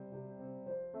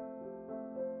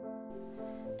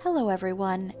Hello,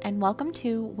 everyone, and welcome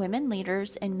to Women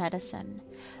Leaders in Medicine,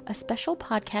 a special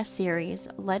podcast series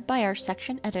led by our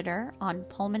section editor on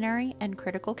pulmonary and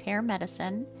critical care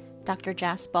medicine, Dr.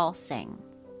 Jaspal Singh.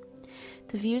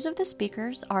 The views of the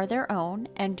speakers are their own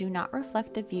and do not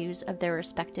reflect the views of their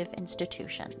respective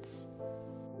institutions.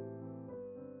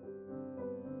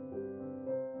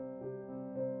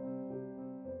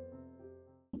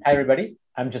 Hi, everybody.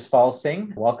 I'm Jaspal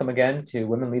Singh. Welcome again to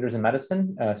Women Leaders in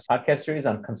Medicine, a podcast series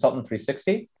on Consultant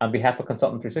 360. On behalf of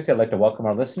Consultant 360, I'd like to welcome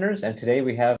our listeners. And today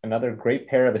we have another great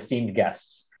pair of esteemed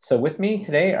guests. So with me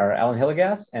today are Ellen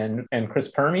Hilligas and Chris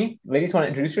Permy. Ladies, want to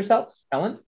introduce yourselves?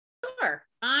 Ellen? Sure.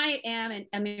 I am an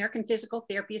American Physical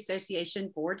Therapy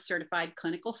Association board certified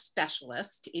clinical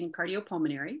specialist in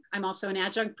cardiopulmonary. I'm also an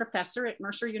adjunct professor at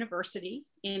Mercer University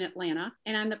in Atlanta,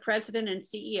 and I'm the president and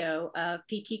CEO of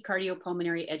PT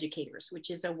Cardiopulmonary Educators,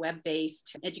 which is a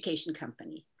web-based education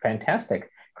company. Fantastic.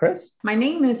 Chris? My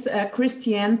name is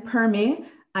Christiane Permy.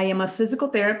 I am a physical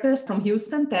therapist from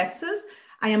Houston, Texas.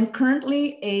 I am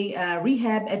currently a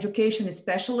rehab education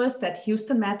specialist at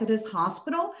Houston Methodist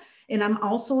Hospital. And I'm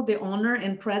also the owner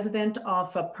and president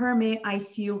of Permy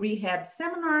ICU Rehab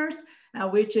Seminars,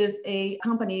 which is a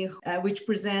company which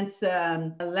presents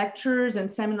lectures and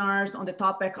seminars on the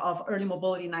topic of early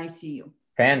mobility in ICU.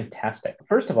 Fantastic.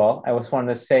 First of all, I just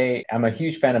wanted to say I'm a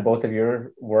huge fan of both of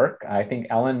your work. I think,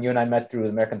 Ellen, you and I met through the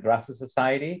American Thoracic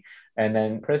Society. And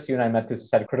then Chris, you and I met through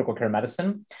Society of Critical Care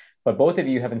Medicine. But both of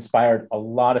you have inspired a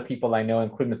lot of people I know,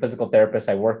 including the physical therapists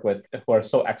I work with, who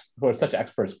are such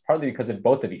experts, partly because of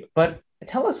both of you. But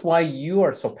tell us why you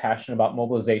are so passionate about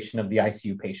mobilization of the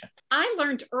ICU patient. I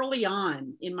learned early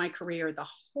on in my career the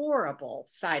horrible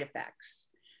side effects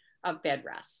of bed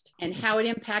rest and how it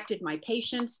impacted my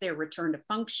patients, their return to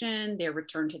function, their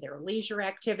return to their leisure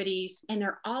activities, and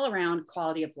their all-around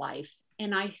quality of life.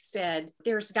 And I said,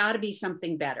 there's got to be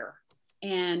something better.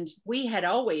 And we had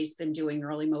always been doing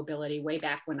early mobility way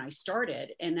back when I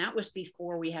started, and that was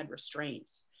before we had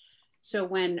restraints. So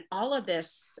when all of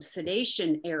this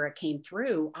sedation era came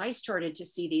through, I started to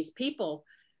see these people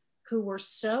who were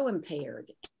so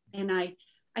impaired. And I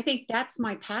think that's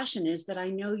my passion, is that I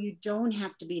know you don't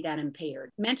have to be that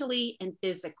impaired mentally and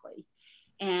physically.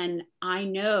 And I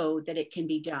know that it can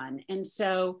be done. And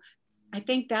so I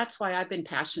think that's why I've been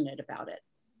passionate about it.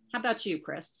 How about you,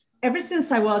 Chris? Ever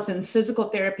since I was in physical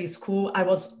therapy school, I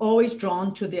was always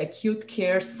drawn to the acute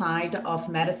care side of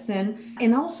medicine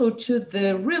and also to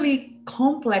the really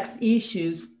complex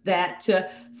issues that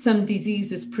some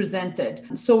diseases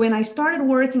presented. So when I started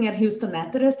working at Houston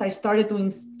Methodist, I started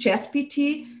doing chest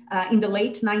PT in the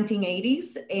late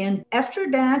 1980s. And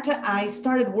after that, I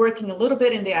started working a little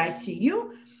bit in the ICU.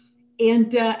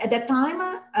 And at that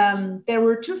time, there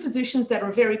were two physicians that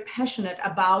were very passionate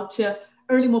about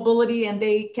early mobility, and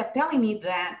they kept telling me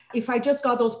that if I just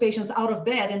got those patients out of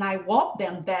bed and I walked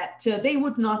them, that they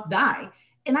would not die.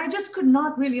 And I just could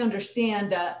not really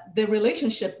understand the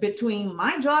relationship between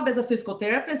my job as a physical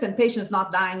therapist and patients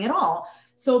not dying at all.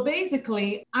 So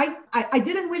basically, I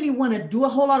didn't really want to do a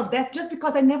whole lot of that just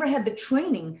because I never had the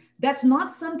training. That's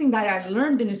not something that I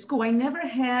learned in school. I never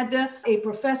had a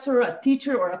professor, a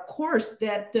teacher, or a course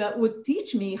that would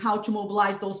teach me how to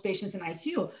mobilize those patients in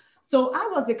ICU. So I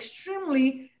was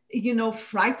extremely,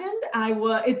 frightened.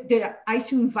 The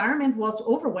ICU environment was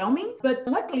overwhelming, but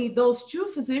luckily those two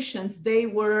physicians, they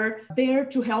were there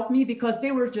to help me because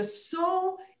they were just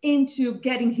so into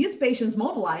getting his patients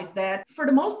mobilized that for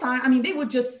the most time, they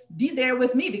would just be there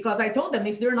with me because I told them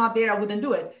if they're not there, I wouldn't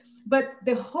do it. But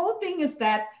the whole thing is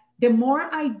that the more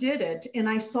I did it and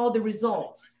I saw the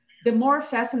results, the more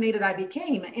fascinated I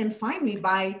became. And finally,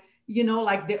 by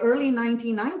like the early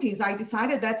 1990s, I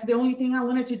decided that's the only thing I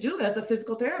wanted to do as a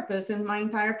physical therapist in my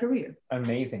entire career.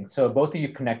 Amazing. So both of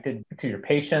you connected to your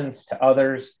patients, to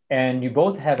others, and you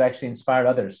both have actually inspired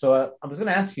others. So I was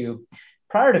going to ask you,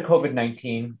 prior to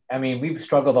COVID-19, we've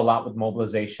struggled a lot with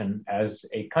mobilization as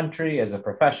a country, as a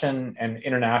profession, and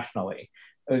internationally.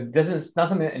 This is not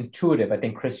something intuitive. I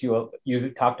think, Chris, you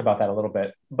talked about that a little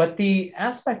bit. But the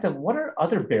aspect of what are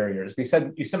other barriers?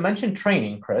 You mentioned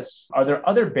training, Chris. Are there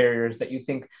other barriers that you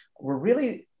think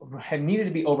had needed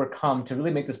to be overcome to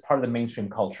really make this part of the mainstream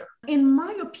culture? In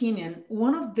my opinion,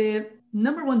 one of the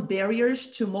number one barriers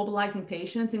to mobilizing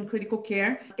patients in critical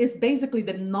care is basically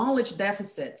the knowledge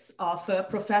deficits of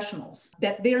professionals,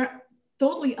 that they're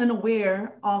totally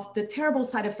unaware of the terrible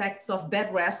side effects of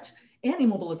bed rest and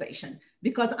immobilization.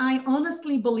 Because I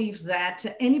honestly believe that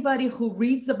anybody who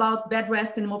reads about bed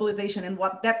rest and immobilization and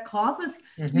what that causes,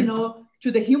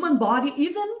 to the human body,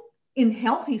 even in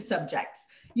healthy subjects,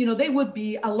 they would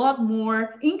be a lot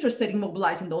more interested in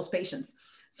mobilizing those patients.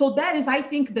 So that is, I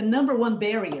think, the number one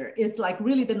barrier is like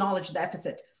really the knowledge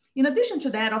deficit. In addition to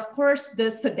that, of course,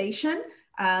 the sedation,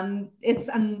 it's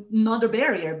another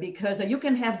barrier because you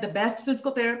can have the best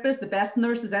physical therapists, the best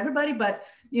nurses, everybody, but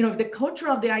if the culture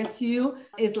of the ICU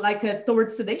is like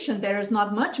towards sedation, there is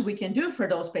not much we can do for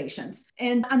those patients.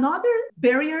 And another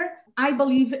barrier, I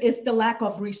believe, is the lack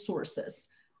of resources.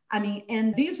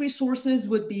 And these resources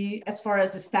would be as far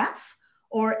as the staff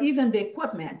or even the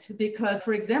equipment, because,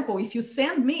 for example, if you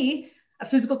send me a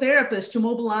physical therapist to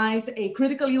mobilize a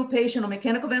critically ill patient on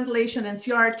mechanical ventilation and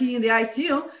CRT in the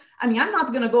ICU, I'm not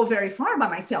going to go very far by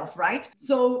myself, right?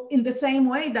 So in the same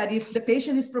way that if the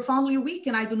patient is profoundly weak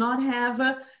and I do not have,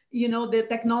 the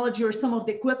technology or some of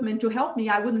the equipment to help me,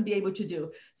 I wouldn't be able to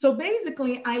do. So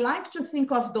basically, I like to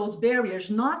think of those barriers,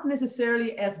 not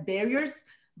necessarily as barriers,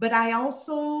 but I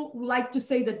also like to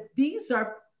say that these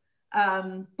are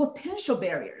potential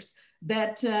barriers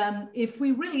that if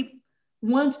we really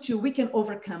want to, we can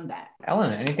overcome that.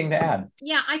 Ellen, anything to add?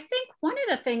 Yeah, I think one of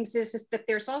the things is that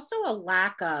there's also a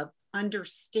lack of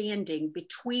understanding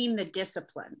between the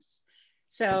disciplines.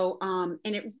 So,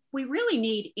 we really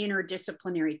need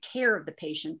interdisciplinary care of the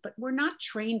patient, but we're not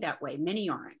trained that way. Many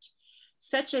aren't.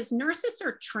 Such as nurses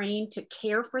are trained to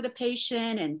care for the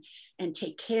patient and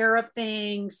take care of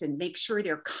things and make sure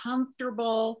they're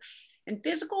comfortable. And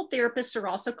physical therapists are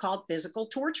also called physical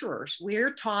torturers.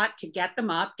 We're taught to get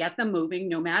them up, get them moving,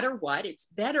 no matter what. It's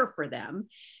better for them.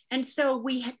 And so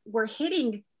we're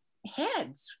hitting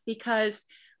heads because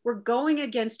we're going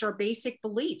against our basic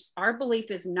beliefs. Our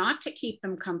belief is not to keep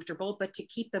them comfortable, but to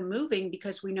keep them moving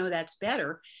because we know that's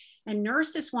better. And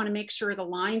nurses want to make sure the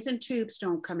lines and tubes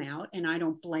don't come out, and I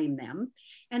don't blame them.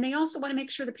 And they also want to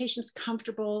make sure the patient's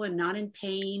comfortable and not in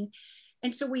pain.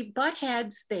 And so we butt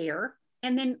heads there.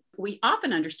 And then we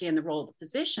often understand the role of the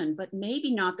physician, but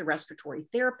maybe not the respiratory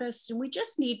therapist. And we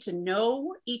just need to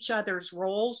know each other's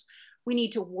roles. We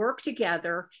need to work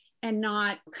together and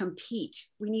not compete.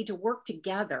 We need to work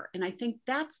together. And I think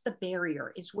that's the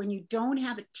barrier, is when you don't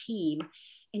have a team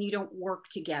and you don't work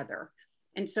together.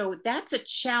 And so that's a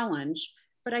challenge,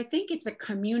 but I think it's a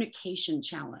communication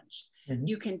challenge. Mm-hmm.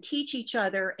 You can teach each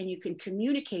other and you can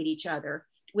communicate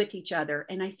with each other.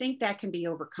 And I think that can be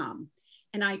overcome.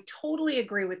 And I totally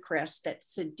agree with Chris that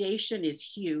sedation is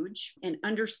huge, and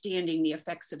understanding the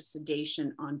effects of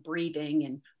sedation on breathing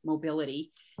and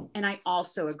mobility. And I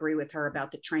also agree with her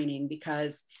about the training,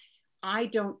 because I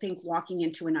don't think walking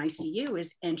into an ICU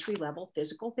is entry-level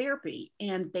physical therapy,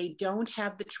 and they don't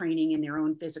have the training in their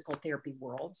own physical therapy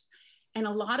worlds. And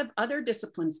a lot of other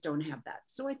disciplines don't have that.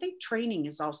 So I think training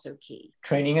is also key.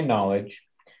 Training and knowledge,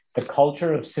 the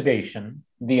culture of sedation,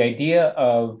 the idea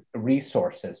of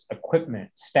resources, equipment,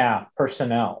 staff,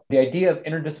 personnel, the idea of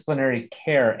interdisciplinary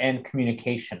care and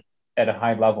communication at a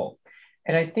high level.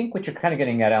 And I think what you're kind of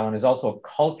getting at, Ellen, is also a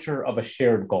culture of a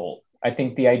shared goal. I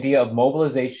think the idea of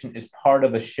mobilization is part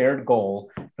of a shared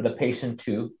goal for the patient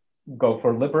to go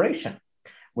for liberation,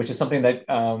 which is something that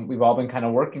we've all been kind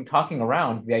of talking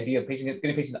around, the idea of getting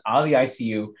patients out of the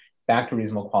ICU back to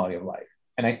reasonable quality of life.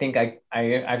 And I think I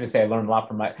have to say I learned a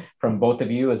lot from both of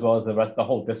you, as well as the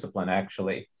whole discipline,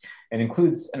 actually. I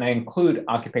include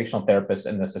occupational therapists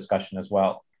in this discussion as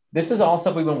well. This is all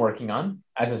stuff we've been working on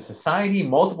as a society,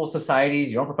 multiple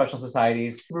societies, your own professional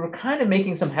societies. We were kind of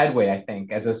making some headway, I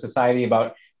think, as a society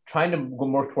about trying to go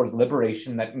more towards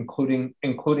liberation, that including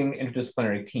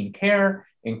interdisciplinary team care,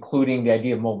 including the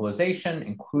idea of mobilization,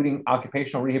 including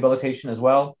occupational rehabilitation as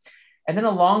well. And then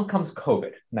along comes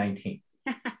COVID-19.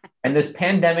 And this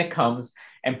pandemic comes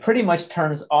and pretty much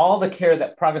turns all the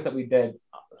progress that we did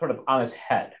sort of on its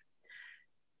head.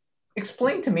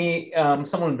 Explain to me,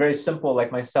 someone very simple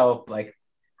like myself, like,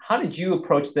 how did you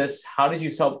approach this? How did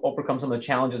you overcome some of the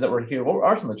challenges that were here? What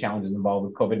are some of the challenges involved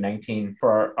with COVID-19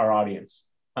 for our audience?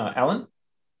 Ellen?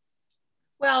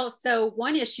 Well, so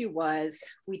one issue was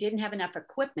we didn't have enough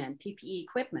equipment, PPE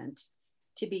equipment,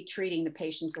 to be treating the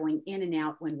patient going in and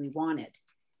out when we wanted.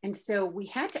 And so we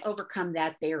had to overcome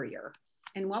that barrier.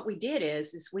 And what we did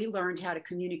is we learned how to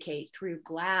communicate through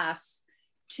glass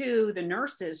to the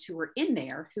nurses who were in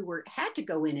there, had to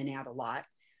go in and out a lot.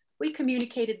 We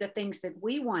communicated the things that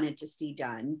we wanted to see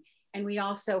done. And we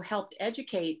also helped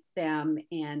educate them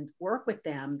and work with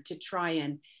them to try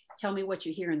and tell me what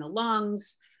you hear in the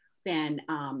lungs, then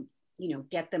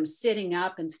get them sitting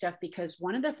up and stuff, because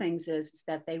one of the things is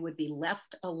that they would be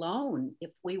left alone if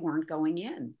we weren't going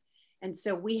in. And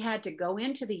so we had to go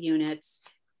into the units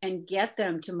and get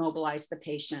them to mobilize the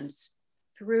patients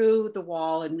through the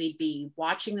wall, and we'd be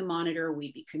watching the monitor,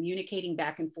 we'd be communicating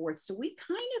back and forth. So we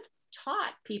kind of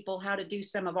taught people how to do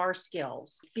some of our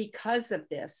skills because of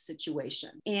this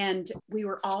situation. And we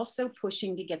were also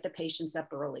pushing to get the patients up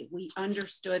early. We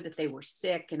understood that they were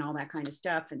sick and all that kind of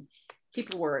stuff, and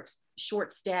people were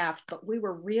short staffed, but we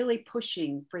were really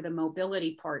pushing for the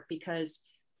mobility part, because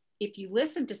if you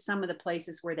listen to some of the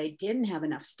places where they didn't have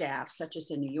enough staff, such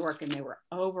as in New York, and they were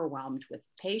overwhelmed with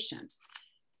patients,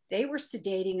 they were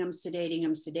sedating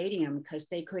them because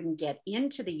they couldn't get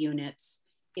into the units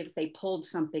if they pulled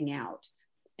something out.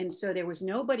 And so there was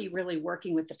nobody really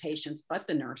working with the patients but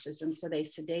the nurses. And so they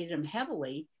sedated them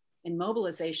heavily, and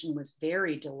mobilization was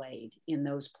very delayed in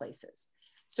those places.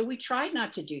 So we tried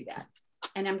not to do that.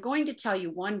 And I'm going to tell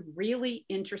you one really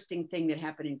interesting thing that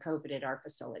happened in COVID at our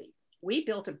facility. We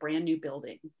built a brand new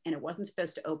building, and it wasn't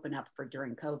supposed to open up for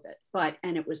during COVID,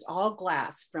 and it was all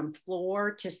glass, from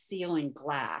floor to ceiling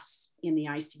glass in the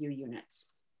ICU units.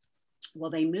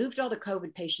 Well, they moved all the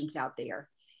COVID patients out there.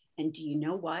 And do you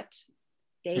know what?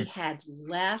 They had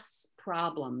less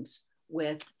problems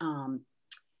with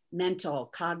mental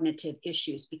cognitive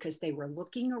issues, because they were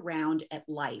looking around at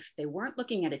life. They weren't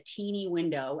looking at a teeny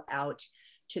window out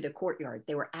to the courtyard.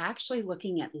 They were actually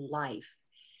looking at life.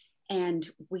 And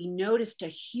we noticed a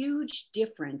huge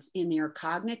difference in their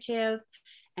cognitive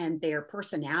and their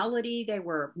personality. They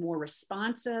were more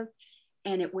responsive.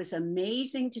 And it was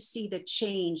amazing to see the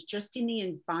change just in the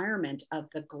environment of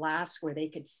the glass, where they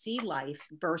could see life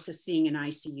versus seeing an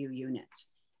ICU unit.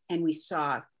 And we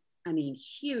saw,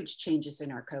 huge changes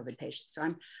in our COVID patients. So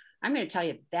I'm going to tell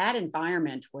you, that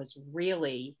environment was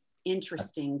really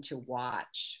interesting to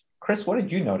watch. Chris, what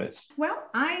did you notice? Well,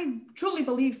 I truly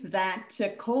believe that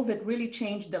COVID really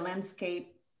changed the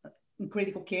landscape in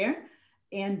critical care,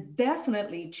 and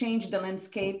definitely changed the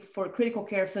landscape for critical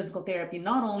care physical therapy,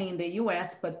 not only in the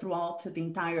US, but throughout the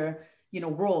entire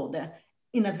world,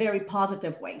 in a very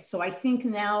positive way. So I think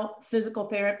now physical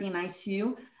therapy in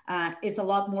ICU is a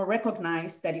lot more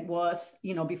recognized than it was,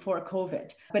 before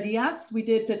COVID. But yes, we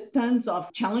did tons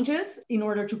of challenges in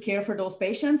order to care for those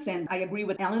patients. And I agree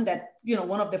with Ellen that,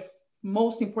 one of the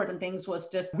most important things was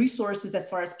just resources as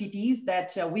far as PPEs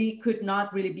that we could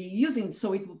not really be using.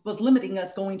 So it was limiting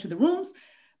us going to the rooms.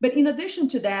 But in addition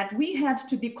to that, we had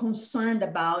to be concerned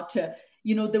about,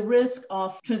 the risk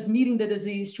of transmitting the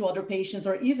disease to other patients,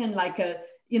 or even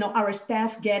our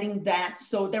staff getting that.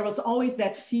 So there was always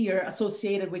that fear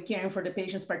associated with caring for the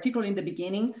patients, particularly in the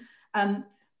beginning.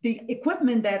 The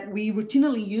equipment that we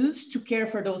routinely use to care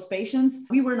for those patients,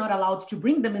 we were not allowed to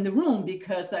bring them in the room,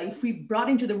 because if we brought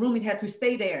into the room, it had to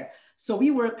stay there. So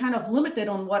we were kind of limited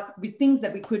on things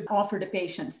that we could offer the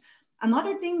patients.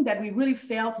 Another thing that we really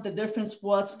felt the difference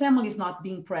was families not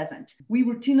being present. We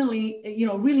routinely,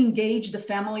 really engage the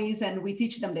families, and we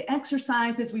teach them the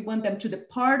exercises. We want them to the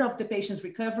part of the patient's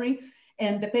recovery,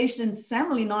 and the patient's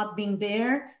family not being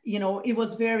there, it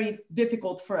was very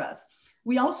difficult for us.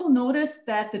 We also noticed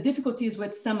that the difficulties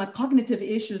with some cognitive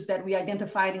issues that we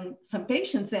identified in some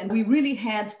patients, and we really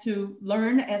had to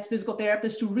learn as physical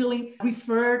therapists to really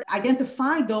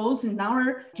identify those in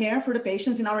our care for the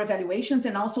patients, in our evaluations,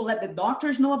 and also let the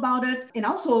doctors know about it, and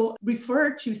also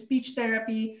refer to speech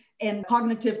therapy and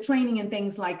cognitive training and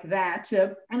things like that.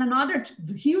 And another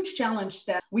huge challenge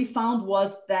that we found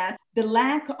was that the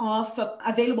lack of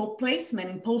available placement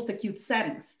in post-acute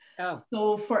settings. Oh.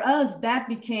 So for us, that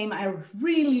became a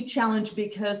really challenge,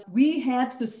 because we had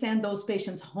to send those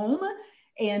patients home,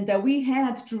 and we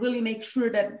had to really make sure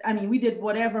that, we did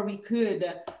whatever we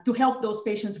could to help those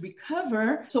patients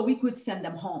recover so we could send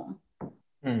them home.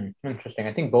 Interesting.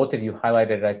 I think both of you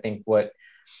highlighted, what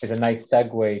is a nice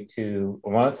segue to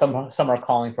some are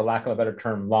calling, for lack of a better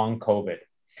term, long COVID.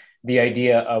 The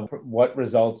idea of what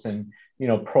results in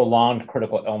prolonged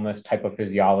critical illness type of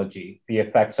physiology, the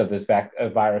effects of this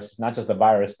virus, not just the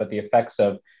virus, but the effects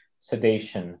of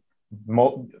sedation,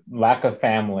 lack of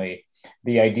family,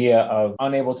 the idea of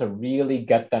unable to really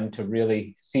get them to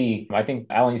really see. I think,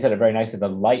 Alan, you said it very nicely, the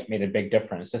light made a big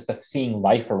difference, just the seeing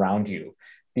life around you,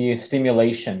 the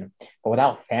stimulation. But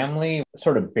without family,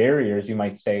 sort of barriers, you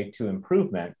might say, to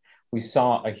improvement, we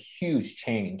saw a huge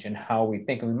change in how we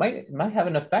think. And it might have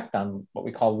an effect on what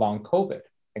we call long COVID,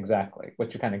 exactly,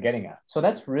 what you're kind of getting at. So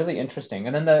that's really interesting.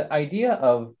 And then the idea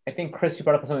of, I think, Chris, you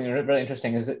brought up something really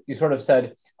interesting, is that you sort of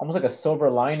said, almost like a silver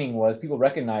lining was people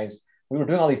recognize we were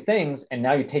doing all these things, and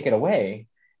now you take it away,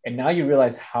 and now you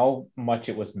realize how much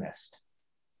it was missed.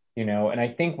 And I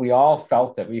think we all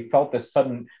felt it. We felt this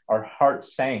sudden, our heart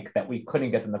sank that we couldn't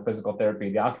get them the physical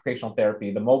therapy, the occupational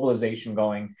therapy, the mobilization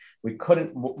going.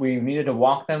 We needed to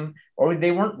walk them, or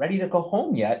they weren't ready to go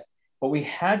home yet, but we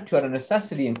had to, out of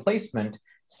necessity and placement,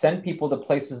 send people to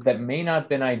places that may not have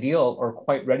been ideal or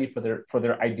quite ready for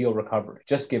their ideal recovery,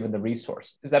 just given the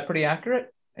resource. Is that pretty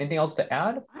accurate? Anything else to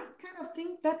add? I kind of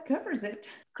think that covers it.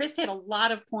 Chris had a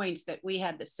lot of points that we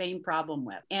had the same problem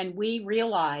with. And we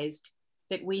realized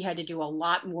that we had to do a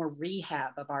lot more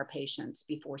rehab of our patients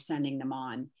before sending them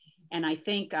on. And I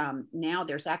think now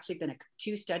there's actually been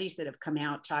two studies that have come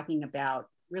out talking about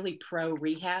really pro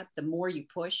rehab. The more you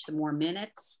push, the more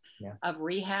minutes of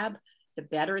rehab, the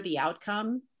better the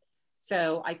outcome.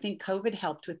 So I think COVID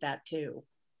helped with that too.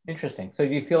 Interesting. So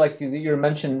you feel like you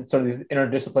mentioned sort of these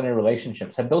interdisciplinary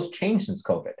relationships. Have those changed since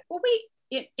COVID? Well,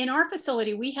 in our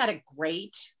facility, we had a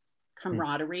great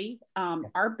camaraderie.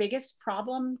 Our biggest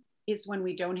problem is when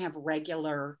we don't have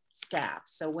regular staff.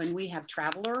 So when we have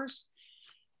travelers,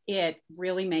 it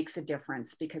really makes a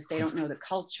difference because they don't know the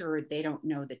culture, they don't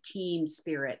know the team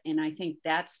spirit. And I think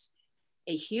that's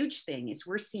a huge thing is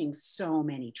we're seeing so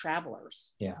many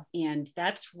travelers. Yeah. And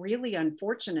that's really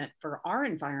unfortunate for our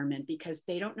environment because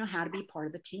they don't know how to be part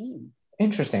of the team.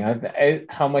 Interesting.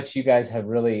 How much you guys have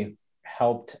really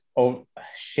helped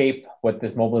shape what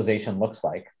this mobilization looks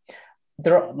like.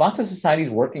 There are lots of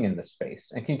societies working in this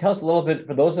space. And can you tell us a little bit,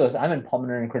 for those of us, I'm in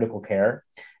pulmonary and critical care,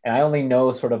 and I only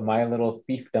know sort of my little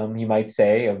fiefdom, you might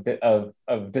say,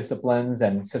 of disciplines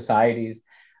and societies.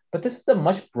 But this is a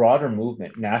much broader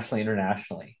movement nationally,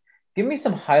 internationally. Give me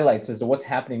some highlights as to what's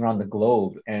happening around the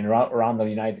globe and around the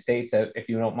United States, if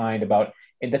you don't mind, about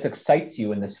and that excites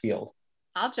you in this field.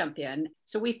 I'll jump in.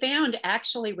 So we found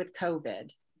actually with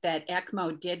COVID that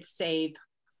ECMO did save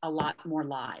a lot more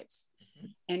lives.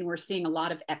 And we're seeing a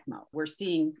lot of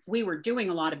ECMO. We were doing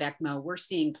a lot of ECMO. We're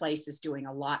seeing places doing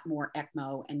a lot more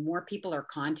ECMO, and more people are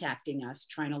contacting us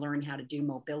trying to learn how to do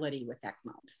mobility with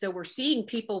ECMO. So we're seeing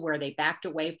people where they backed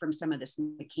away from some of this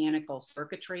mechanical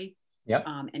circuitry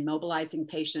and mobilizing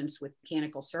patients with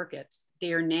mechanical circuits.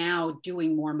 They are now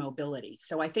doing more mobility.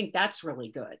 So I think that's really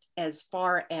good. As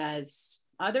far as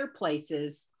other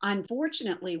places,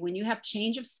 unfortunately, when you have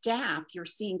change of staff, you're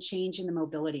seeing change in the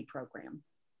mobility program.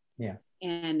 Yeah.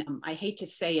 And I hate to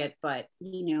say it, but,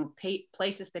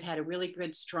 places that had a really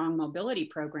good, strong mobility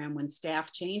program, when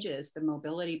staff changes, the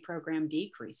mobility program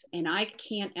decreases. And I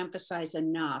can't emphasize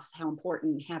enough how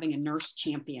important having a nurse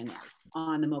champion is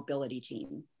on the mobility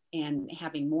team and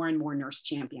having more and more nurse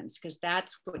champions, because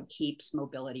that's what keeps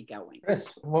mobility going. Chris,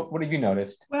 what have you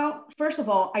noticed? Well, first of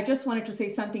all, I just wanted to say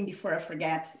something before I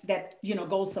forget that,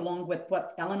 goes along with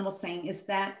what Ellen was saying, is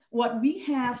that what we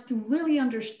have to really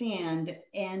understand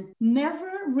and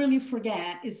never really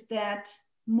forget is that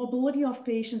mobility of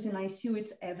patients in ICU,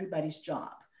 it's everybody's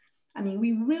job. I mean,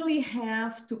 we really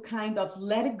have to kind of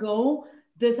let it go.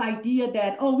 This idea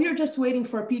that, we're just waiting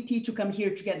for a PT to come here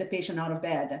to get the patient out of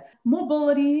bed.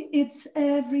 Mobility, it's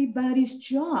everybody's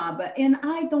job. And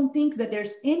I don't think that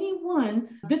there's any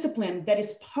one discipline that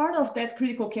is part of that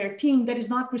critical care team that is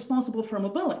not responsible for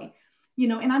mobility.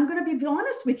 And I'm going to be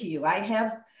honest with you.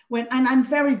 And I'm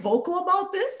very vocal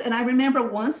about this. And I remember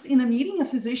once in a meeting, a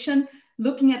physician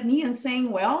looking at me and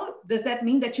saying, well, does that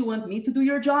mean that you want me to do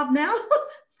your job now?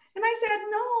 And I said,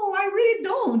 no, I really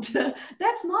don't.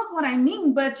 That's not what I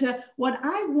mean. But what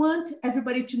I want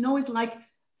everybody to know is, like,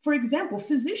 for example,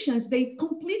 physicians, they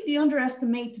completely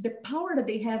underestimate the power that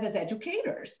they have as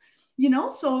educators.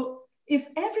 So if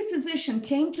every physician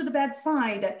came to the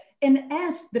bedside and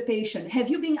asked the patient, have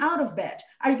you been out of bed?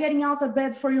 Are you getting out of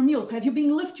bed for your meals? Have you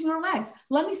been lifting your legs?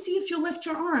 Let me see if you lift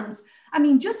your arms. I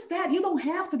mean, just that. You don't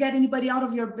have to get anybody out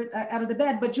of the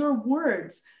bed, but your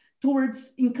words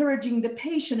towards encouraging the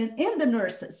patient and the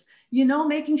nurses,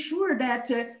 making sure that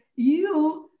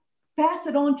you pass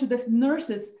it on to the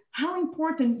nurses, how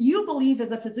important you believe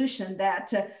as a physician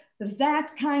that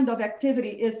that kind of activity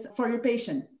is for your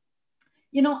patient.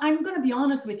 I'm going to be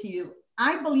honest with you.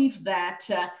 I believe that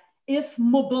if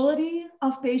mobility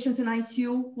of patients in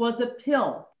ICU was a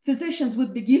pill, physicians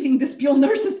would be giving this pill,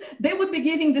 nurses, they would be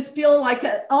giving this pill like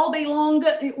all day long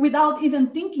without even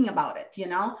thinking about it,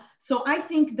 So I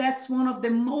think that's one of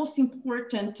the most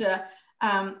important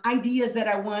ideas that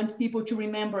I want people to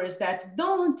remember, is that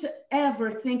don't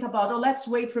ever think about, let's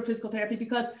wait for physical therapy,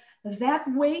 because that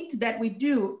wait that we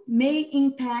do may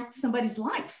impact somebody's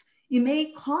life. It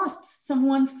may cost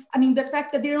someone, the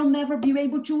fact that they'll never be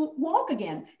able to walk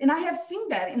again. And I have seen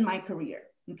that in my career,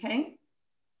 okay?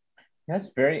 That's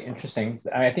very interesting.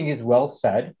 I think it's well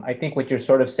said. I think what you're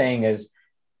sort of saying is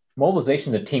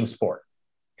mobilization is a team sport.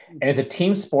 And it's a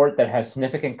team sport that has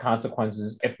significant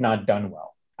consequences if not done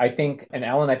well. I think, and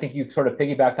Ellen, I think you sort of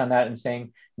piggybacked on that and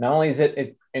saying, not only is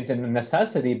it's a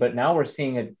necessity, but now we're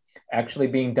seeing it actually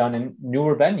being done in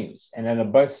newer venues and at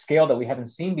a scale that we haven't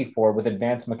seen before with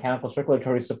advanced mechanical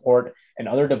circulatory support and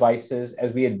other devices.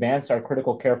 As we advance our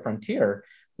critical care frontier,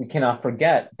 we cannot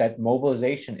forget that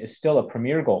mobilization is still a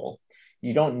premier goal.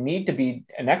 You don't need to be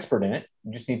an expert in it.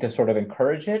 You just need to sort of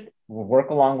encourage it, work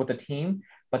along with the team,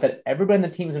 but that everybody in the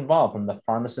team is involved, from the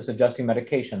pharmacist adjusting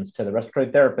medications to the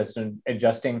respiratory therapist and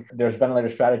adjusting their ventilator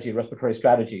strategy, respiratory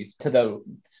strategies, to the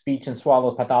speech and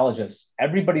swallow pathologists.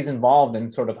 Everybody's involved in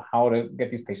sort of how to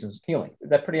get these patients healing. Is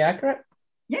that pretty accurate?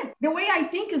 Yeah, the way I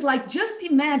think is like, just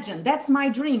imagine, that's my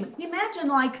dream. Imagine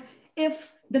like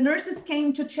if the nurses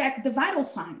came to check the vital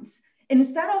signs, and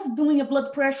instead of doing a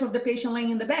blood pressure of the patient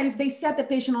laying in the bed, if they set the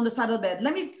patient on the side of the bed,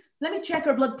 let me check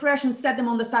your blood pressure and set them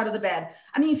on the side of the bed.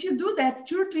 I mean, if you do that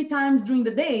 2 or 3 times during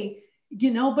the day,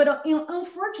 but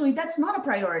unfortunately, that's not a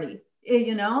priority,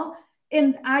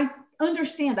 and I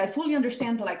fully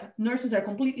understand, like, nurses are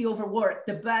completely overworked,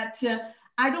 but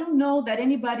I don't know that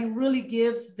anybody really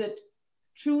gives the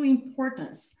true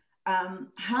importance,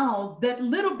 how that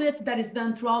little bit that is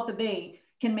done throughout the day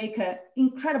can make an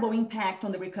incredible impact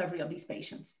on the recovery of these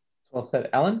patients. Well said.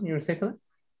 Ellen, you want to say something?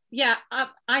 Yeah,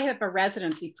 I have a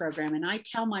residency program, and I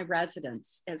tell my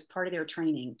residents as part of their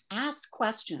training, ask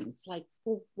questions like,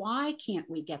 well, why can't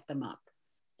we get them up?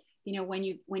 When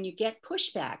you get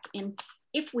pushback, and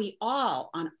if we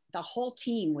all on the whole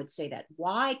team would say that,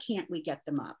 why can't we get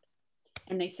them up?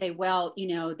 And they say, well,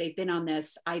 they've been on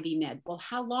this IV med. Well,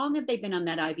 how long have they been on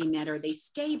that IV med? Are they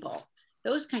stable?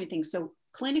 Those kind of things. So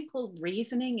clinical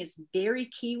reasoning is very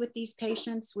key with these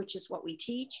patients, which is what we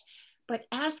teach, but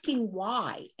asking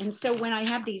why. And so when I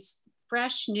have these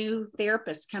fresh new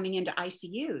therapists coming into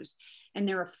ICUs and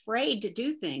they're afraid to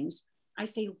do things, I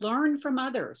say, learn from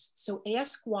others. So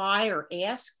ask why, or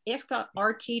ask the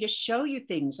RT to show you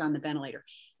things on the ventilator.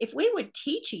 If we would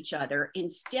teach each other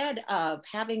instead of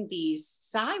having these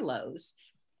silos,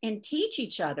 and teach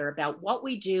each other about what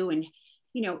we do, and,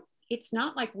 it's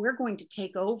not like we're going to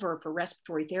take over for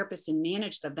respiratory therapists and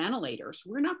manage the ventilators.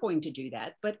 We're not going to do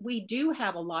that, but we do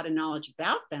have a lot of knowledge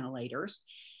about ventilators.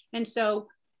 And so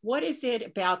what is it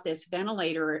about this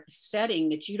ventilator setting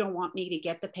that you don't want me to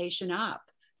get the patient up?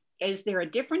 Is there a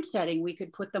different setting we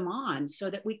could put them on so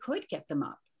that we could get them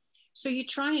up? So you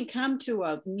try and come to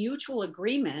a mutual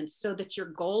agreement so that your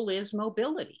goal is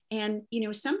mobility. And,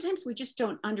 sometimes we just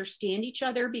don't understand each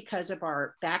other because of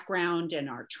our background and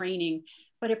our training.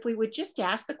 But if we would just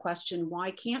ask the question,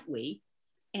 why can't we?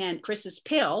 And Chris's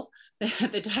pill,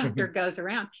 the doctor goes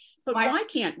around, but why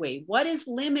can't we? What is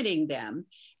limiting them?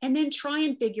 And then try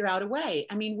and figure out a way.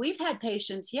 I mean, we've had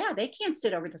patients, they can't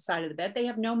sit over the side of the bed. They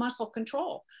have no muscle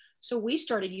control. So we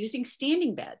started using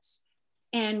standing beds.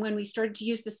 And when we started to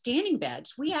use the standing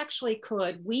beds, we actually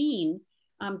could wean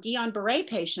Guillain-Barré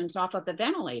patients off of the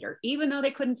ventilator, even though they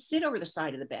couldn't sit over the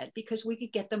side of the bed, because we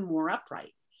could get them more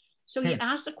upright. So you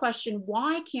ask the question,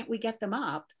 why can't we get them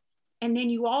up? And then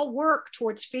you all work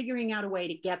towards figuring out a way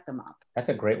to get them up. That's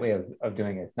a great way of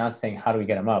doing it. It's not saying how do we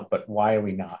get them up, but why are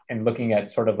we not? And looking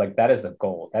at sort of like, that is the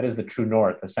goal. That is the true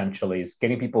north, essentially, is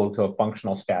getting people to a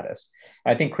functional status.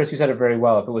 And I think, Chris, you said it very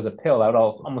well. If it was a pill, I would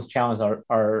almost challenge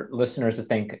our listeners to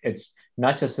think it's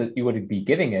not just that you would be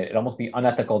giving it, it'd almost be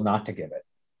unethical not to give it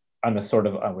on the sort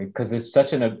of, because it's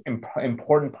such an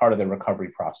important part of the recovery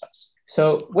process.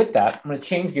 So with that, I'm going to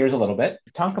change gears a little bit.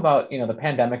 Talk about, the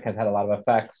pandemic has had a lot of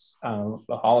effects on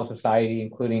all of society,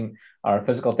 including our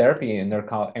physical therapy and their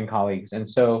colleagues. And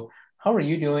so how are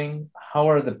you doing? How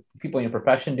are the people in your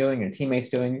profession doing, your teammates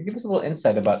doing? Give us a little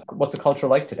insight about what's the culture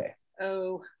like today.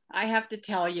 Oh, I have to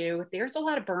tell you, there's a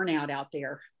lot of burnout out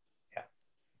there. Yeah.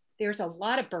 There's a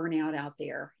lot of burnout out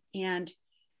there. And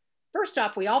first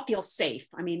off, we all feel safe.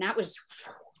 I mean, that was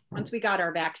once we got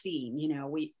our vaccine,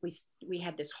 we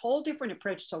had this whole different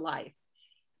approach to life.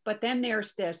 But then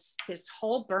there's this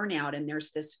whole burnout, and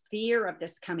there's this fear of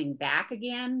this coming back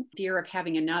again, fear of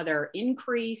having another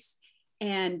increase.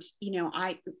 And,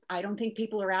 I don't think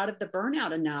people are out of the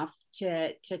burnout enough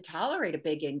to tolerate a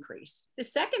big increase. The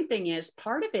second thing is,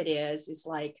 part of it is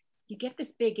like, you get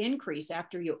this big increase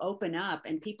after you open up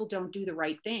and people don't do the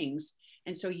right things.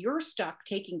 And so you're stuck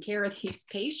taking care of these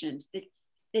patients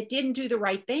that didn't do the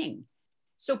right thing.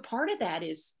 So part of that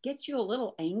gets you a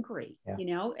little angry,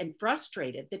 and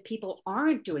frustrated that people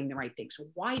aren't doing the right thing. So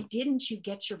why didn't you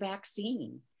get your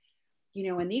vaccine?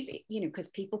 And these, because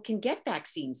people can get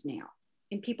vaccines now.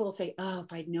 And people will say, oh,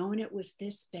 if I'd known it was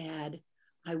this bad,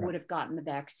 I would have gotten the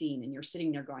vaccine. And you're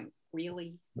sitting there going,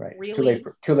 really? Right. Really?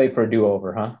 Too late for a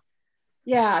do-over, huh?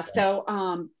 Yeah.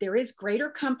 So there is greater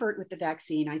comfort with the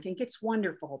vaccine. I think it's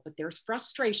wonderful, but there's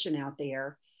frustration out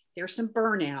there. There's some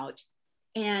burnout.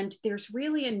 And there's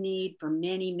really a need for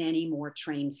many, many more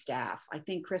trained staff. I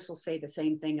think Chris will say the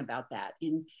same thing about that.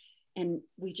 And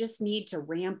we just need to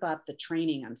ramp up the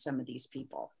training on some of these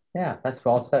people. Yeah, that's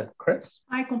well said. Chris?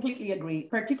 I completely agree,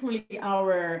 particularly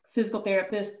our physical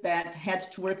therapists that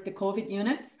had to work the COVID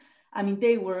units. I mean,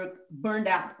 they were burned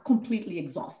out, completely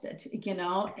exhausted,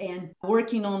 and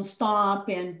working nonstop.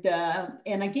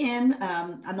 And again,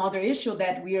 another issue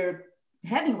that we're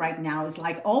having right now is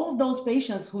like all of those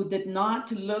patients who did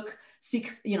not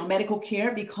seek, medical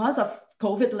care because of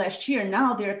COVID last year.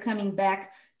 Now they're coming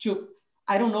back to,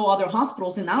 I don't know, other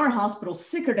hospitals, in our hospital,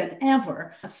 sicker than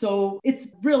ever. So it's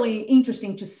really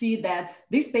interesting to see that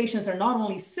these patients are not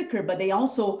only sicker, but they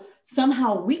also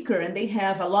somehow weaker, and they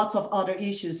have lots of other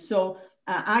issues. So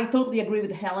I totally agree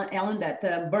with Ellen that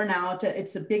burnout,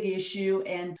 it's a big issue,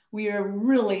 and we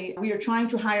are trying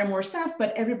to hire more staff,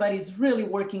 but everybody's really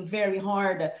working very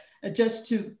hard just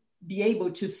to be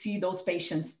able to see those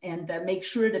patients and make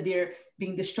sure that they're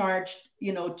being discharged,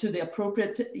 to the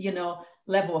appropriate,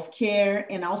 level of care.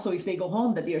 And also if they go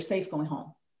home, that they're safe going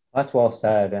home. That's well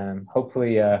said. And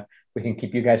hopefully we can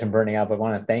keep you guys from burning out. But I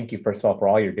want to thank you, first of all, for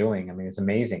all you're doing. I mean, it's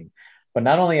amazing. But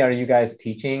not only are you guys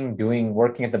teaching,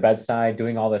 working at the bedside,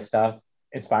 doing all this stuff,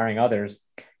 inspiring others,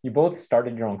 you both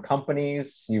started your own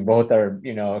companies. You both are,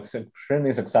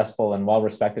 extremely successful and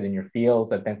well-respected in your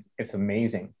fields. I think it's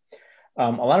amazing. A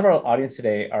lot of our audience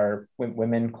today are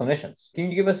women clinicians. Can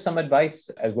you give us some advice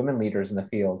as women leaders in the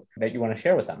field that you want to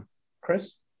share with them?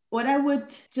 Chris? What I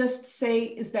would just say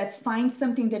is that find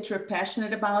something that you're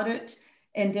passionate about it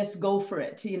and just go for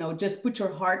it. Just put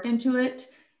your heart into it.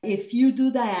 If you do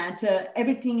that,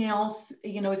 everything else,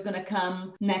 is going to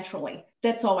come naturally.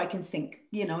 That's all I can think.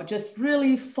 Just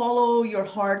really follow your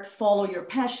heart, follow your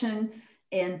passion.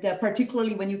 And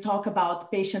particularly when you talk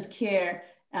about patient care,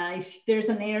 if there's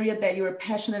an area that you're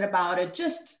passionate about it,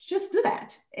 just do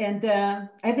that. And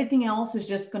everything else is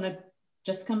just going to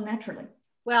just come naturally.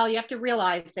 Well, you have to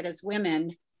realize that as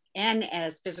women and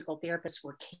as physical therapists,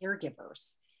 we're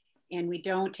caregivers and we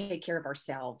don't take care of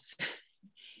ourselves.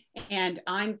 And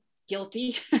I'm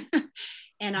guilty.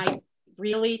 And I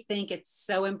really think it's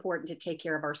so important to take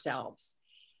care of ourselves.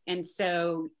 And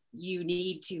so you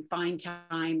need to find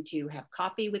time to have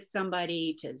coffee with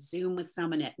somebody, to Zoom with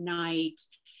someone at night,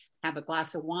 have a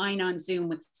glass of wine on Zoom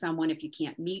with someone if you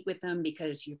can't meet with them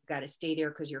because you've got to stay there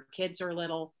because your kids are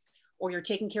little, or you're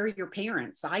taking care of your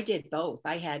parents. I did both.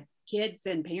 I had kids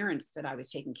and parents that I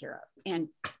was taking care of. And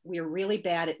we're really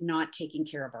bad at not taking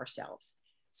care of ourselves.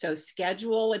 So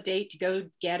schedule a date to go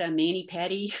get a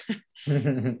mani-pedi,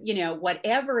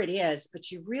 whatever it is,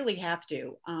 but you really have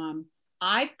to.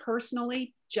 I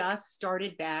personally just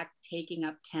started back taking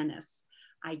up tennis.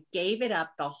 I gave it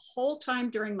up the whole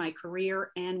time during my career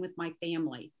and with my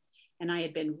family. And I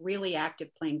had been really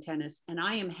active playing tennis, and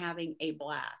I am having a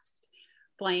blast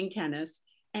playing tennis.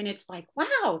 And it's like,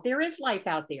 wow, there is life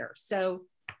out there. So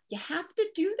you have to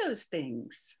do those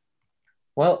things.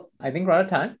 Well, I think we're out of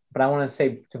time, but I want to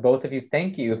say to both of you,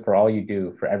 thank you for all you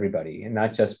do for everybody, and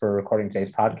not just for recording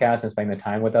today's podcast and spending the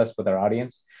time with us, with our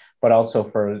audience, but also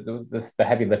for the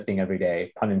heavy lifting every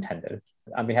day, pun intended.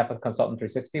 On behalf of Consultant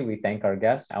 360, we thank our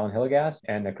guests, Ellen Hilligas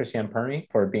and Christiane Perny,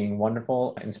 for being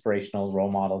wonderful, inspirational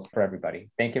role models for everybody.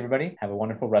 Thank you, everybody. Have a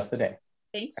wonderful rest of the day.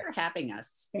 Thanks for having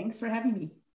us. Thanks for having me.